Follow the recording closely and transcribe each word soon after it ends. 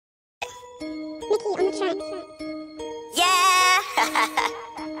Mickey on the track. Yeah,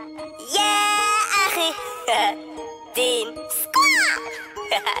 yeah, أخي. Deen, squad.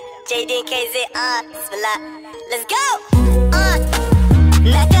 Deen KZ, Bismillah. Let's go.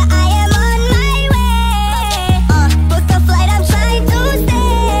 Mecca, I am on my way. Book the flight, I'm trying to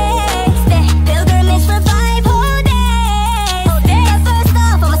stay. Pilgrimage for 5 whole days. But first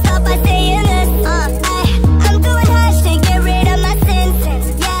off, I'ma start by saying this. I'm doing Hajj to get rid of my sins.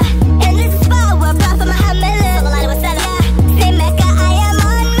 Yeah, and this is spot where Prophet Muhammad lives. Yeah, say Mecca, I am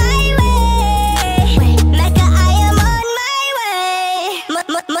on my way. Mecca, I am on my way.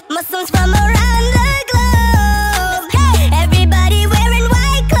 Muslims from around the globe. Everybody wearing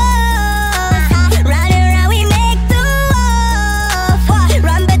white clothes. Round and round we make dua.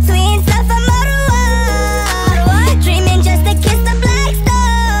 Run between Safa and Marwa. Dreaming just to kiss the black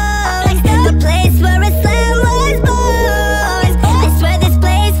stone. The place where Islam was born. I swear this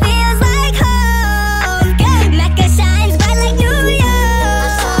place feels like home. Mecca shines bright like New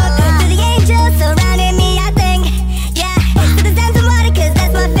York. To the angels surrounding me, I think. Yeah, to the Zamzam water, cause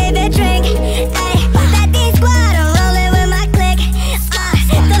that's my favorite drink. Ay, that Deen squad, I'm rolling with my clique.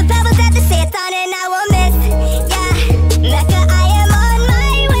 So the pebbles at the Satan and I will miss. Yeah, Mecca, I am on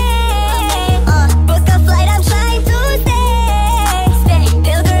my way. Book a flight, I'm trying to stay.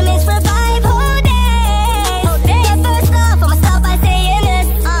 Pilgrimage for 5 whole days. But first off, I'ma start by saying this.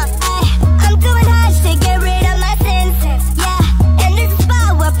 I'm doing Hajj to get rid of my sins. Yeah, and this is spot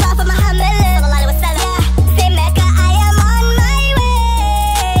where Prophet Muhammad lives. Yeah, say Mecca, I am on my way.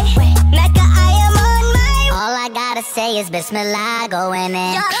 Mecca, I am on my way. All I gotta say is Bismillah going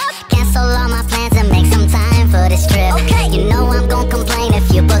in. Cancel all my plans and make some time for this trip. You know I'm gon' complain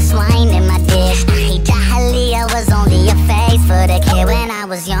if you put swine in my dish. Jahiliyyah was only a phase for the kid. When I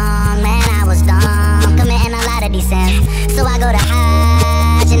was young, man, I was dumb, committing a lot of these sins. So I go to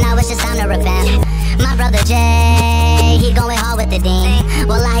Hajj and now it's just time to repent. My brother Jay, he going hard with the Deen.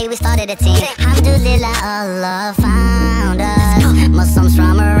 Wallahi, we started a team. Alhamdulillah, Allah found us. Muslims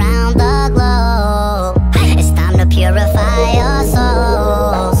from around